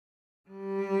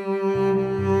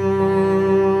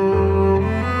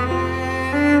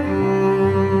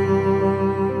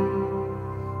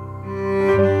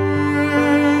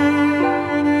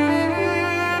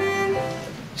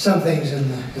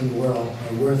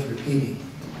worth repeating.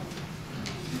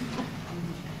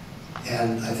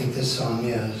 And I think this song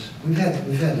is. We've had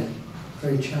a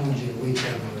very challenging week,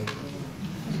 haven't we?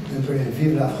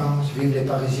 Vive la France, vive les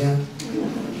Parisiens,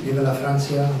 vive la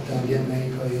Francia, también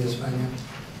México y España.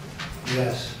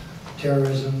 Yes,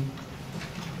 terrorism,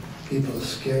 people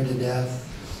scared to death,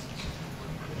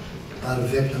 a lot of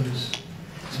victims.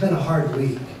 It's been a hard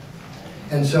week.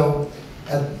 And so,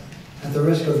 at the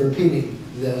risk of repeating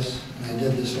this, and I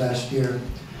did this last year,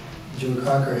 Jim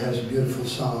Crocker has a beautiful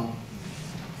song.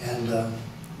 And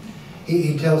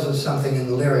he tells us something in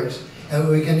the lyrics. And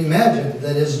we can imagine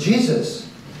that is Jesus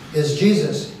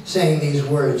saying these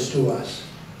words to us.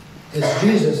 It's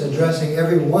Jesus addressing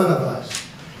every one of us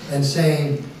and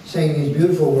saying these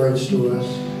beautiful words to us,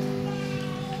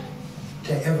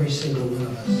 to every single one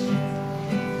of us.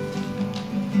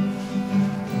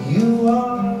 You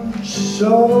are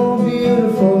so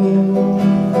beautiful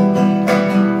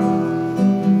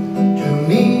to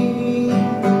me.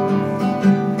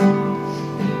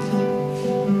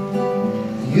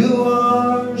 You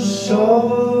are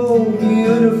so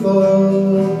beautiful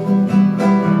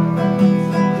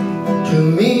to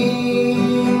me.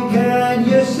 Can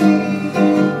you see?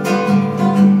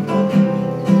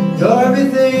 You're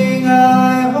everything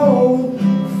I hope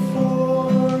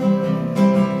for.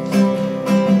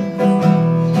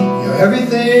 You're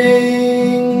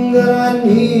everything that I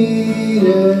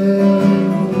needed.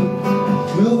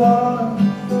 You are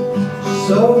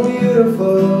so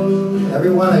beautiful,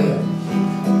 every one of you,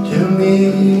 to me.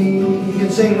 You can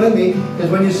sing with me,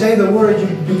 because when you say the words, you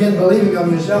begin believing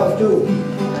them yourself too.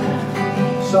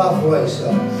 Soft voice,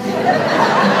 though.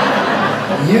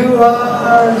 You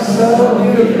are so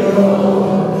beautiful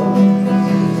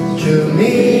to me.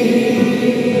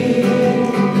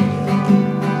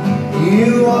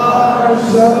 You are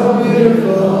so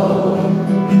beautiful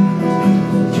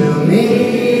to me.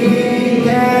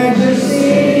 Can't you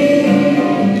see?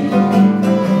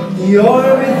 You're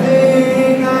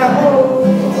everything I hope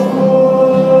for.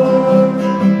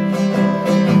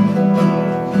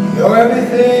 You're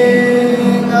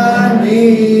everything I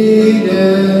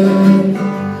needed.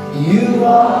 You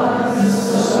are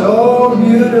so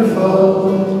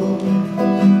beautiful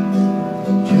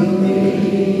to me.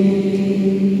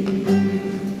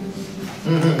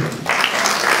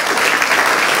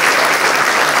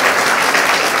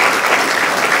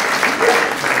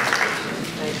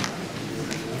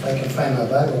 If I can find my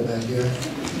Bible back here.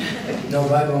 No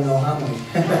Bible, no homily.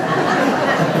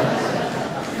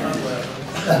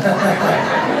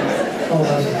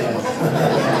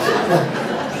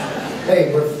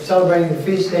 Hey, we're celebrating the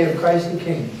feast day of Christ the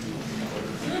King.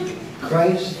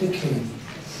 Christ the King.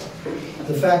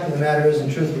 The fact of the matter is,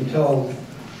 and truth be told,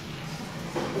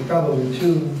 there are probably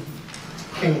two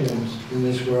kingdoms in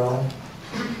this world.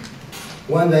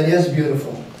 One that is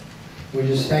beautiful. We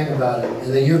just sang about it.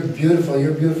 And that you're a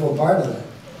beautiful part of it.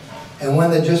 And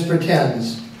one that just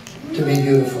pretends to be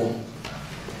beautiful.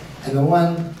 And the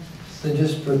one that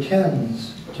just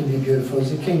pretends to be beautiful is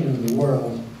the kingdom of the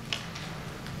world.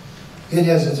 It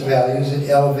has its values. It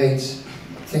elevates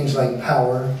things like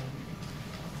power,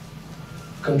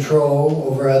 control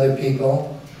over other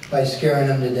people by scaring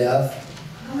them to death.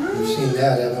 We've seen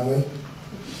that, haven't we?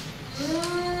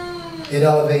 It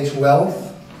elevates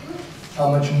wealth, how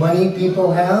much money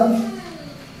people have.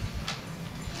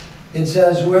 It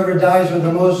says whoever dies with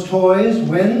the most toys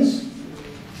wins.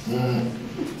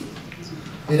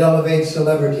 It elevates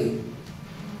celebrity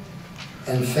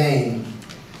and fame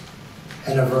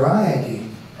and a variety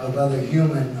of other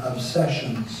human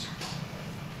obsessions.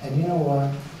 And you know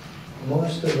what?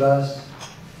 Most of us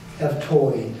have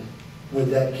toyed with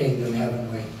that kingdom,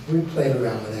 haven't we? We played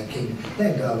around with that kingdom.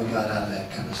 Thank God we got out of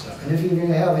that kind of stuff. And if you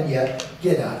haven't yet,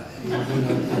 get out of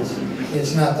it.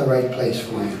 It's not the right place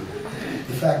for you.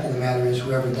 The fact of the matter is,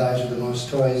 whoever dies with the most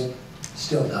toys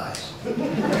still dies. For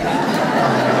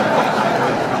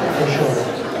sure.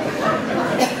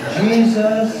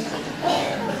 Jesus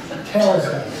tells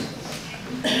us,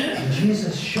 and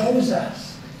Jesus shows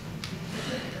us,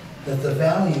 that the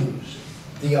values,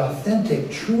 the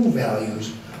authentic, true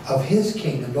values of His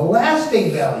kingdom, the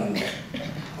lasting values,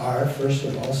 are, first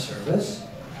of all, service.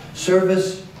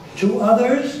 Service to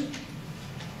others,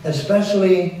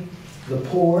 especially the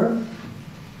poor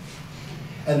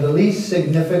and the least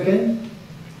significant,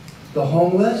 the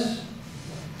homeless,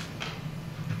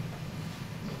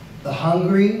 the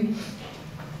hungry,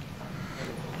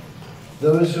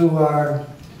 those who are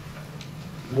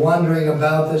wandering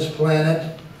about this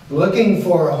planet looking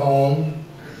for a home,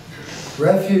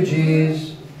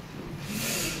 refugees.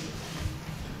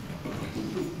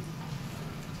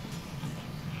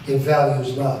 It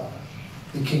values love.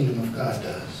 the kingdom of God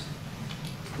does.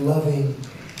 Loving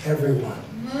everyone.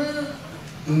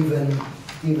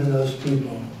 Even those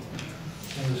people,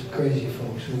 those crazy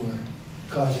folks who are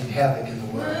causing havoc in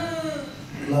the world.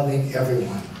 Loving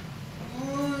everyone.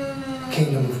 The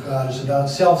kingdom of God is about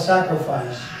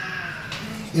self-sacrifice.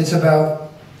 It's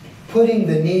about putting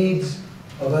the needs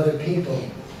of other people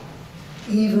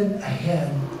even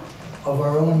ahead of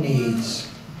our own needs.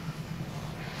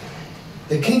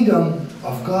 The kingdom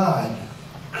of God,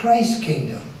 Christ's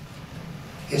kingdom,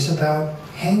 is about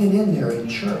hanging in there in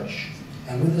church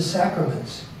and with the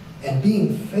sacraments and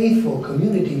being faithful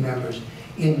community members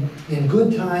in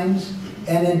good times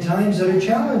and in times that are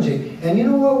challenging. And you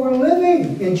know what? We're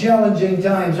living in challenging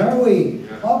times, aren't we?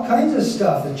 All kinds of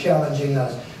stuff that's challenging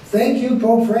us. Thank you,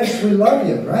 Pope Francis. We love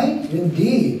you, right?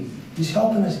 Indeed. He's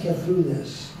helping us get through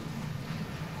this.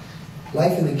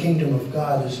 Life in the kingdom of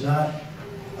God is not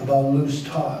about loose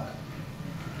talk.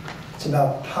 It's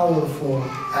about powerful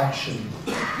action.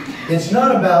 It's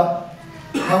not about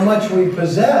how much we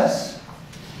possess.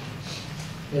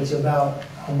 It's about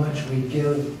how much we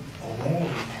give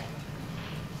away.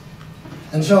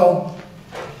 And so,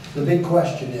 the big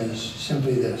question is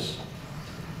simply this.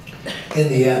 In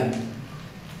the end,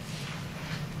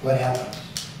 what happens?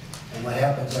 And what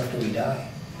happens after we die?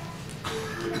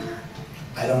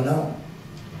 I don't know.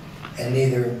 And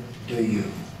neither do you.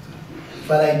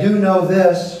 But I do know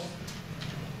this,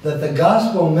 that the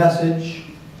gospel message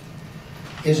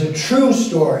is a true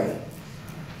story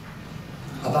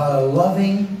about a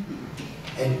loving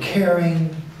and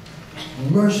caring,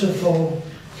 merciful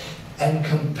and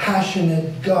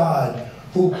compassionate God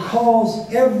who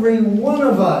calls every one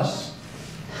of us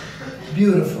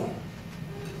beautiful.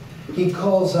 He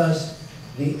calls us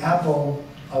the apple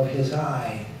of his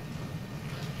eye.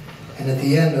 And at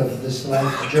the end of this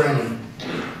life journey,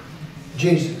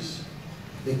 Jesus,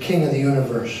 the King of the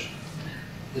universe,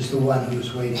 is the one who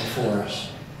is waiting for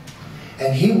us.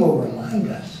 And he will remind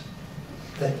us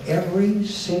that every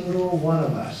single one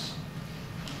of us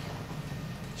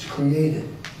is created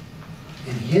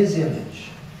in his image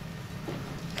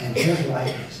and his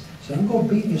likeness. So don't go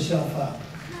beating yourself up.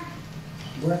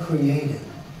 We're created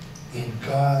in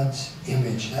God's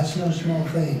image. That's no small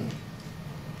thing.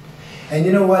 And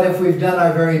you know what? If we've done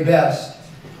our very best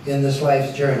in this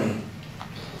life's journey,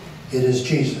 it is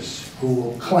Jesus who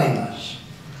will claim us.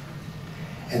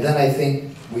 And then I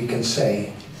think we can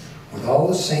say, with all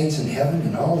the saints in heaven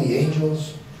and all the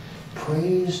angels,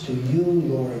 praise to you,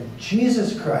 Lord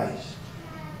Jesus Christ,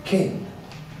 King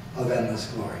of endless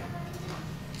glory.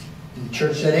 And the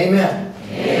church said, amen.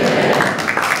 Amen.